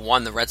about how,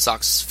 one, the Red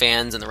Sox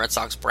fans and the Red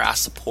Sox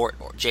brass support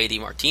JD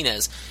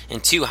Martinez,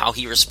 and two, how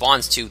he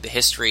responds to the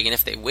history, and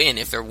if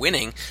they're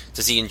winning,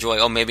 does he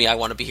enjoy, maybe I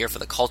want to be here for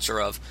the culture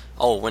of,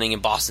 winning in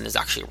Boston is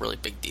actually a really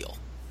big deal.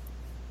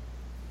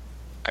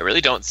 I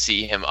really don't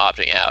see him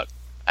opting out.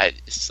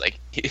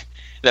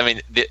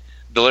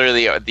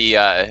 Literally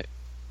the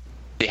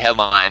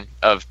headline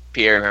of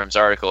Pierre Abraham's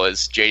article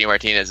is JD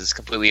Martinez is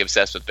completely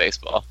obsessed with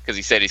baseball, because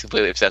he said he's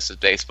completely obsessed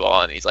with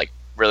baseball, and he's like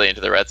really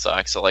into the Red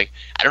Sox. So like,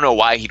 I don't know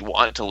why he'd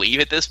want to leave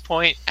at this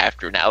point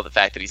after now the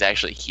fact that he's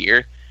actually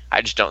here.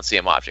 I just don't see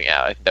him opting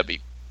out. I think that'd be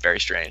very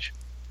strange.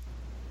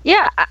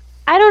 Yeah,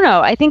 I don't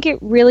know. I think it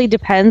really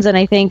depends, and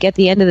I think at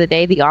the end of the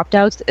day, the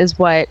opt-outs is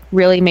what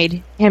really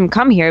made him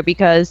come here,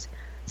 because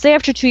say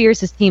after 2 years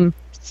his team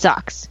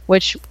sucks,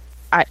 which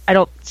I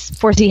don't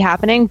foresee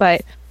happening,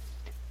 but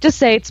just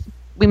say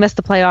we missed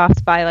the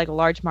playoffs by like a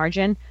large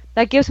margin,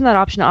 that gives him that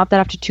option to opt out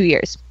after 2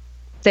 years.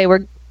 Say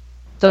we're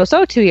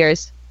so 2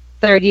 years.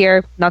 Third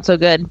year, not so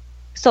good,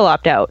 still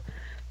opt out.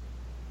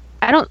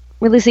 I don't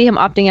really see him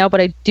opting out, but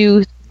I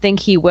do think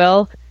he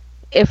will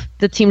if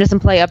the team doesn't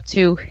play up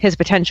to his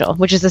potential,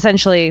 which is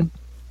essentially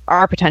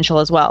our potential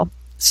as well.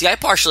 See, I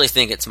partially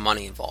think it's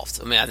money involved.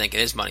 I mean, I think it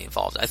is money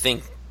involved. I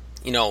think,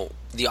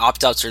 the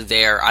opt-outs are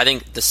there. I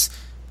think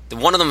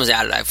one of them was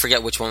added. I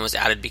forget which one was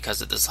added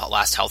because of this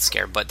last health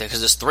scare, but because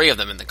there's 3 of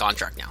them in the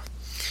contract now.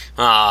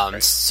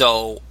 Right.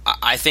 So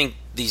I think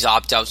these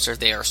opt-outs are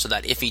there so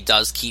that if he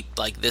does keep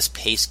like this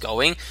pace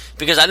going,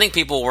 because I think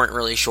people weren't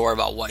really sure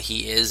about what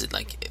he is, and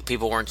like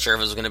people weren't sure if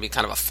it was going to be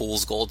kind of a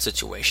fool's gold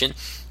situation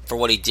for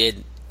what he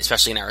did,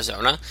 especially in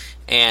Arizona.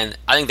 And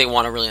I think they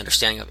want a really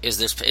understanding of is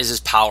his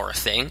power a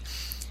thing.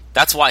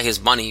 That's why his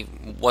money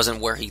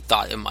wasn't where he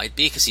thought it might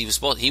be, because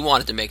he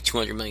wanted to make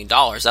 $200 million.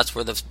 That's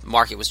where the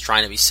market was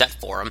trying to be set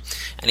for him,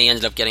 and he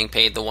ended up getting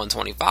paid the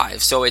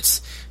 $125. So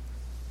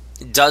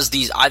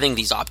I think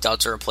these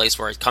opt-outs are a place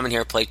where come in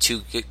here, play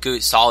 2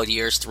 good solid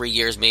years, 3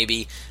 years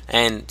maybe,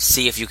 and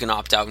see if you can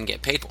opt out and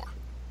get paid more.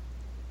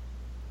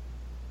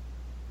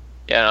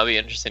 Yeah, it'll be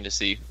interesting to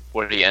see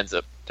what he ends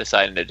up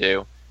deciding to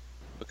do,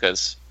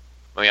 because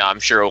I'm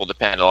sure it will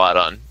depend a lot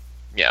on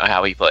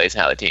how he plays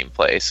and how the team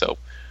plays. So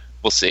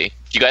we'll see.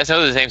 Do you guys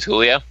know his name's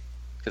Julio?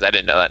 Because I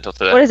didn't know that until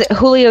today. What is it?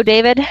 Julio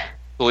David?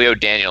 Julio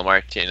Daniel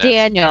Martinez.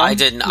 Daniel. I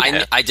did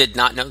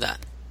not know that.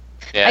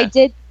 Yeah.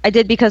 I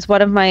did because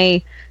one of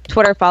my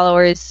Twitter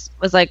followers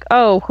was like,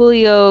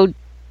 Julio,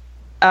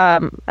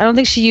 I don't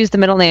think she used the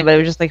middle name, but it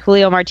was just like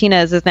Julio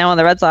Martinez is now on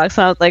the Red Sox.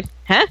 And I was like,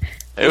 huh?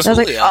 It was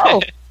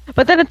like,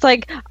 But then it's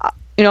like,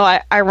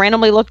 I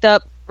randomly looked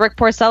up Rick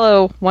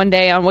Porcello one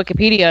day on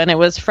Wikipedia, and it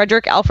was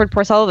Frederick Alfred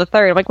Porcello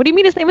III. I'm like, what do you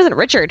mean his name isn't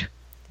Richard?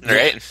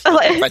 Right.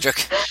 Frederick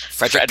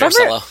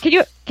Porcello.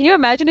 Can you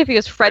imagine if he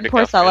was Fred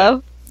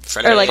Porcello?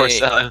 Frederick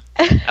Porcello.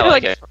 I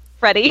like it.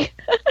 Freddie.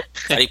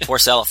 Freddie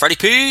Porcello. Freddie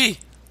P.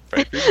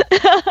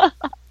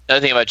 Another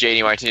thing about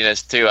JD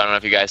Martinez too, I don't know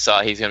if you guys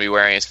saw, he's going to be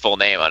wearing his full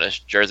name on his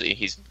jersey.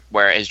 His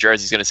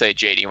jersey's going to say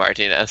JD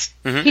Martinez.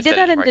 Mm-hmm. He did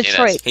that in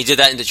Detroit. He did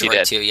that in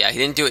Detroit too. Yeah, he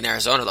didn't do it in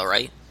Arizona though,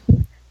 right?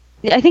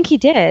 Yeah, I think he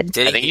did.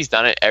 I think he's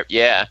done it.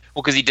 Yeah,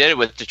 well, because he did it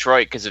with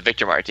Detroit because of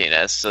Victor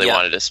Martinez, so they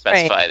wanted to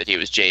specify that he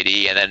was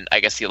JD, and then I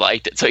guess he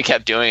liked it, so he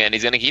kept doing it, and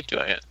he's going to keep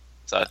doing it.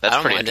 So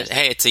that's pretty interesting.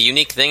 Hey, it's a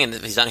unique thing, and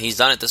he's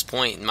done at this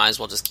point. Might as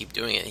well just keep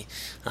doing it.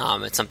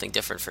 It's something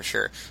different for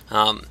sure.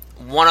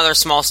 One other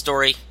small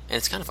story, and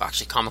it's kind of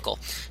actually comical.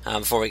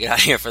 Before we get out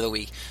of here for the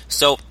week,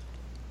 so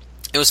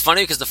It was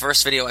funny because the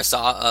first video I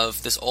saw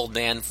of this old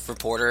man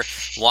reporter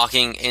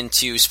walking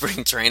into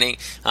spring training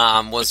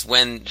was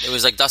when it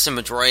was like Dustin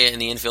Pedroia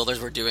and the infielders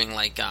were doing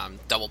like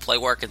double play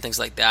work and things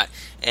like that.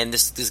 And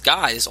this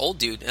guy, this old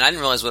dude, and I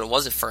didn't realize what it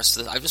was at first.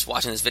 I was just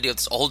watching this video of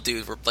this old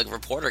dude, like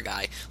reporter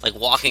guy, like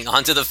walking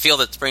onto the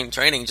field at spring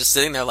training, just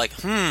sitting there like,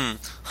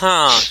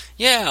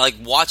 yeah, like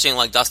watching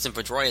like Dustin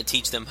Pedroia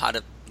teach them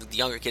the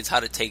younger kids how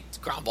to take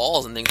ground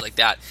balls and things like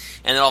that.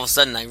 And then all of a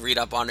sudden I read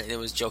up on it and it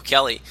was Joe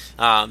Kelly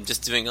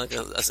just doing like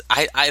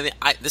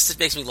this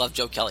makes me love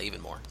Joe Kelly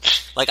even more.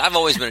 Like, I've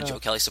always been a Joe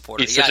Kelly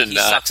supporter. He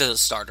sucks as a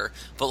starter,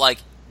 but like,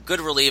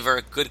 good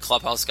reliever, good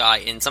clubhouse guy,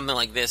 and something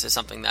like this is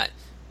something that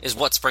is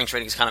what spring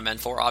training is kind of meant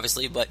for,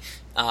 obviously, but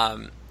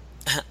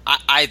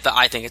I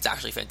think it's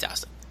actually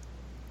fantastic.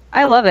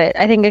 I love it.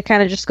 I think it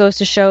kind of just goes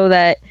to show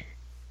that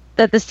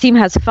this team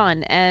has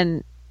fun.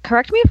 And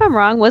correct me if I'm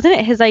wrong, wasn't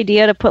it his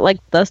idea to put like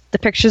the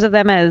pictures of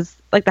them as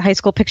like the high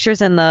school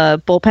pictures in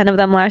the bullpen of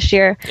them last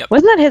year? Yep.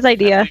 Wasn't that his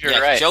idea? Yeah,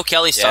 right. Joe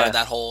Kelly started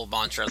that whole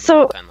mantra of the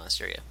bullpen last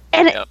year. Yeah.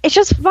 And it's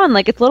just fun.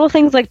 Like, it's little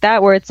things like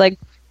that where it's like,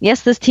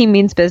 yes, this team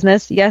means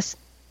business. Yes,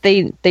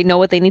 they know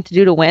what they need to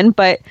do to win,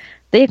 but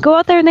they go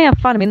out there and they have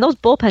fun. I mean, those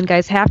bullpen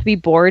guys have to be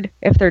bored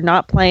if they're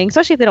not playing,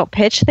 especially if they don't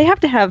pitch. They have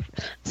to have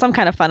some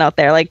kind of fun out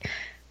there. Like,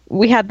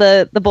 we had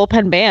the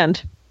bullpen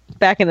band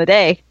back in the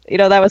day. You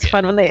know, that was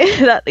fun when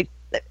it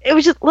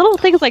was just little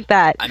things like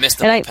that. I missed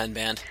the bullpen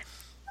band.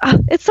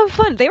 It's so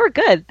fun. They were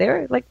good. They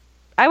were like,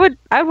 I would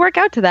work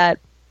out to that.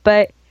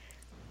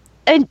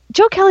 And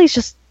Joe Kelly's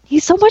just,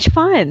 he's so much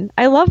fun.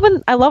 I love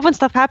when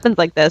stuff happens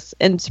like this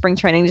in spring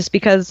training, just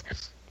because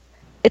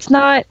it's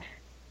not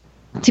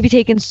to be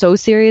taken so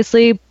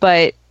seriously,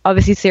 but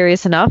obviously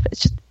serious enough.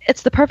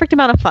 It's the perfect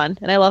amount of fun,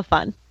 and I love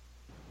fun.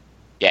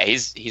 Yeah,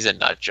 he's a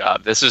nut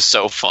job. This is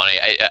so funny.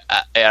 I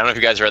don't know if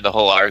you guys read the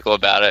whole article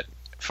about it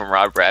from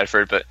Rob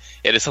Bradford, but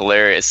it is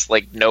hilarious.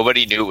 Like,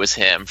 nobody knew it was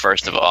him,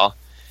 first of all.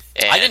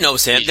 And I didn't know it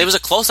was him. There was a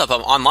close-up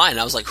online.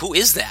 I was like, who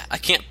is that? I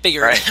can't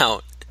figure it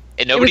out.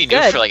 And nobody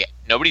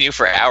knew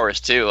for hours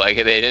too. Like,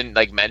 they didn't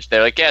like mention.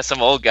 They're like, yeah,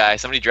 some old guy.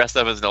 Somebody dressed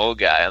up as an old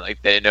guy. And,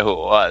 like, they didn't know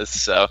who it was.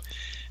 So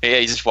yeah,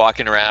 he's just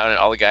walking around, and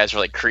all the guys were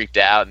like creeped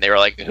out, and they were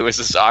like, who is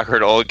this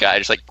awkward old guy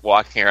just like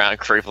walking around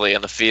creepily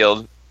on the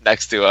field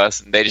next to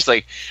us? And they just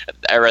like,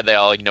 I read they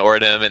all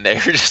ignored him, and they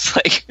were just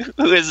like,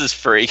 who is this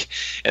freak?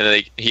 And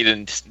then he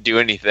didn't do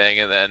anything.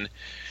 And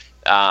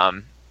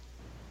then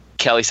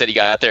Kelly said he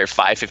got out there at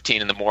 5:15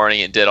 in the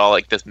morning and did all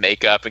like this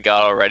makeup and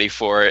got all ready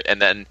for it.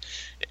 And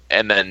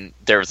then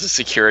there was a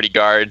security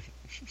guard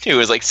who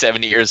was like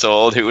 70 years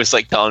old who was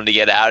like telling him to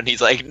get out, and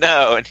he's like,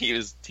 no, and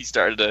he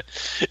started to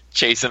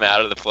chase him out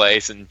of the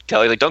place, and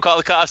Kelly's like, don't call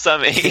the cops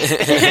on me.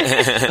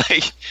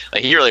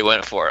 like he really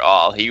went for it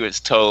all. He was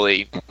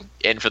totally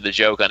in for the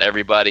joke on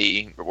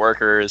everybody,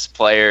 workers,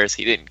 players.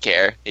 He didn't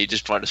care. He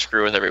just wanted to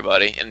screw with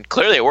everybody, and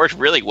clearly it worked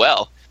really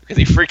well because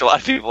he freaked a lot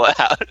of people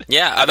out.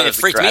 Yeah, I mean, it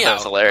freaked me out. That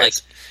was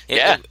hilarious.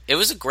 It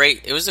was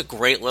a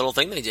great little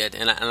thing they did,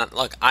 and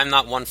look, I'm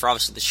not one for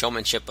obviously the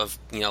showmanship of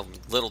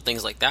little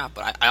things like that,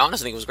 but I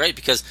honestly think it was great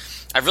because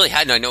I really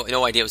had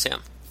no idea it was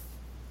him.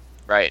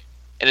 Right,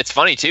 and it's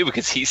funny too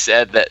because he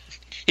said that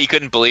he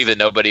couldn't believe that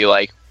nobody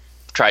like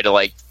tried to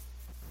like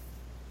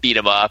beat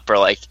him up or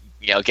like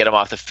get him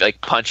off the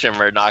like punch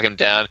him or knock him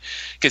down,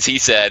 because he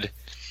said.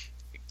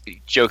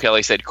 Joe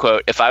Kelly said,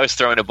 quote, if I was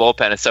throwing a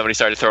bullpen and somebody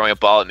started throwing a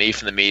ball at me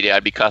from the media,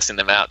 I'd be cussing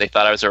them out. They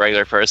thought I was a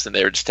regular person.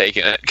 They were just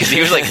taking it. Because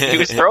he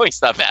was throwing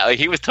stuff out. Like,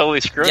 he was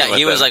totally screwing with them. Yeah,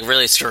 he was like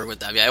really screwing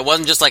with them. Yeah, it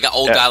wasn't just like an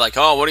old guy like,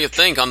 oh, what do you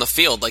think on the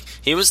field? Like,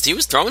 he was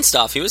throwing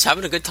stuff. He was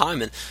having a good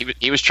time. And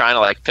he was trying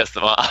to like piss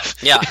them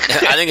off. Yeah,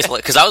 I think it's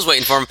because I was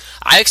waiting for him.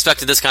 I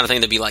expected this kind of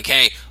thing to be like,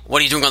 hey, what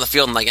are you doing on the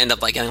field? And like end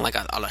up like getting like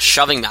a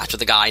shoving match with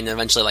the guy, and then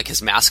eventually like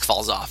his mask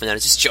falls off, and then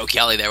it's just Joe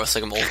Kelly there with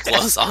like some old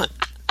clothes on.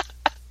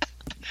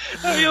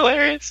 That'd be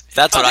hilarious.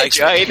 That's what I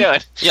expect. How you doing?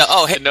 Yeah.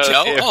 Oh, hey,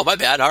 Joe. Oh, my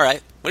bad. All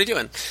right. What are you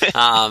doing?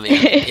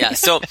 Yeah.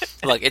 So,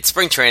 look, it's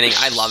spring training.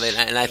 I love it,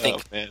 and I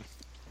think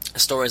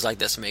stories like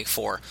this make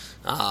for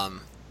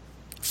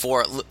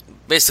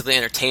basically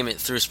entertainment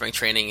through spring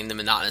training and the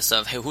monotonous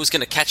of, hey, who's going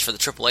to catch for the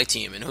AAA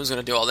team and who's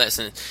going to do all this,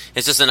 and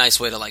it's just a nice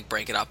way to like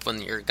break it up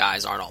when your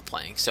guys aren't all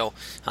playing. So,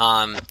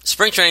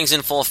 spring training's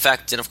in full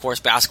effect, and of course,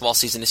 basketball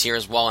season is here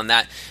as well, and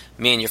that.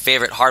 Me and your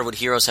favorite hardwood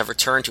heroes have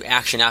returned to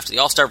action after the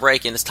All-Star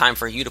break, and it's time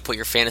for you to put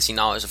your fantasy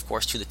knowledge, of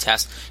course, to the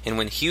test and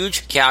win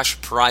huge cash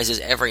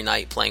prizes every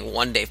night playing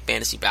one-day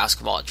fantasy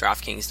basketball at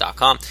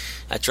DraftKings.com.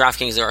 At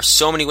DraftKings, there are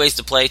so many ways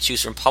to play.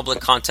 Choose from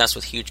public contests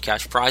with huge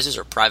cash prizes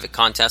or private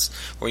contests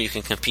where you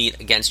can compete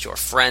against your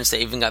friends.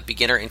 They even got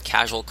beginner and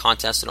casual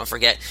contests, so don't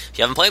forget, if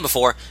you haven't played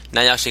before,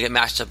 now you actually get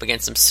matched up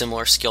against some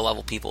similar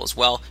skill-level people as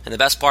well. And the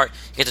best part,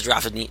 you get to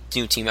draft a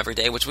new team every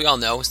day, which we all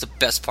know is the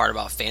best part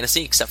about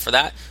fantasy, except for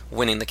that,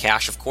 winning the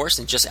cash, of course,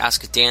 and just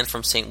ask Dan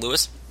from St.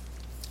 Louis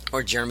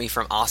or Jeremy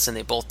from Austin.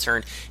 They both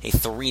turned a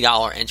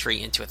 $3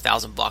 entry into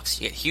 $1,000.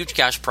 You get huge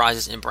cash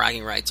prizes and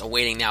bragging rights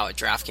awaiting now at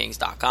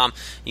DraftKings.com.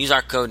 Use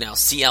our code now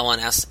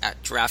CLNS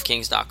at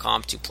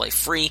DraftKings.com to play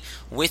free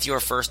with your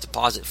first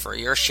deposit for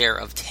your share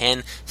of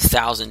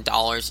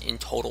 $10,000 in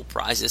total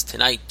prizes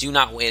tonight. Do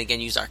not wait.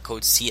 Again, use our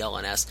code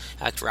CLNS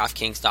at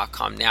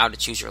DraftKings.com now to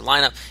choose your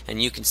lineup,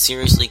 and you can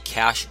seriously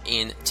cash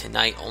in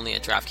tonight only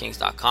at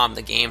DraftKings.com.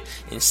 The game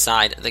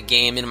inside the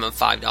game. Minimum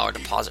 $5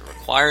 deposit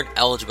required.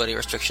 Eligibility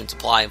restrictions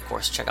apply. Of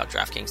course, check out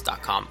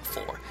DraftKings.com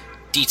for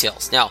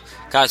details. Now,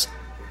 guys,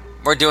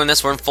 we're doing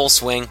this. We're in full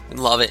swing. We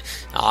love it.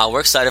 We're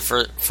excited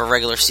for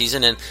regular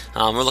season, and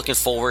we're looking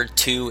forward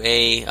to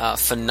a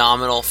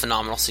phenomenal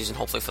season,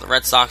 hopefully, for the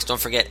Red Sox. Don't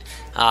forget,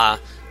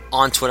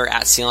 on Twitter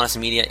at CLNS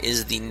Media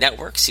is the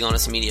network,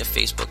 CLNS Media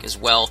Facebook as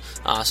well.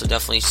 So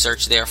definitely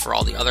search there for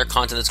all the other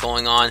content that's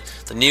going on.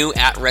 The new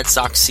at Red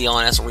Sox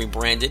CLNS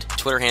rebranded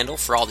Twitter handle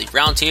for all the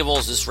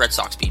roundtables, this Red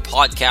Sox Beat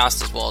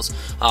podcast, as well as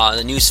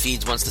the news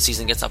feeds once the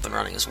season gets up and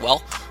running as well.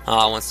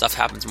 When stuff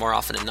happens more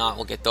often than not,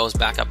 we'll get those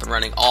back up and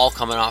running, all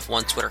coming off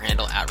one Twitter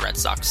handle at Red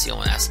Sox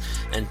CLNS.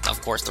 And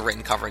of course, the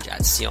written coverage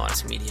at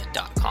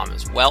CLNSmedia.com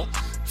as well.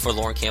 For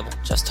Lauren Campbell,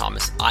 Jess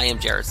Thomas, I am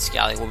Jared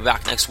Scally. We'll be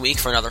back next week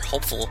for another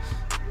hopeful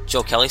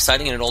Joe Kelly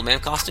sighting in an old man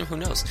costume. Who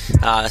knows?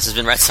 This has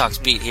been Red Sox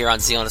Beat here on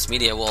CLNS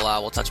Media.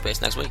 We'll touch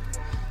base next week.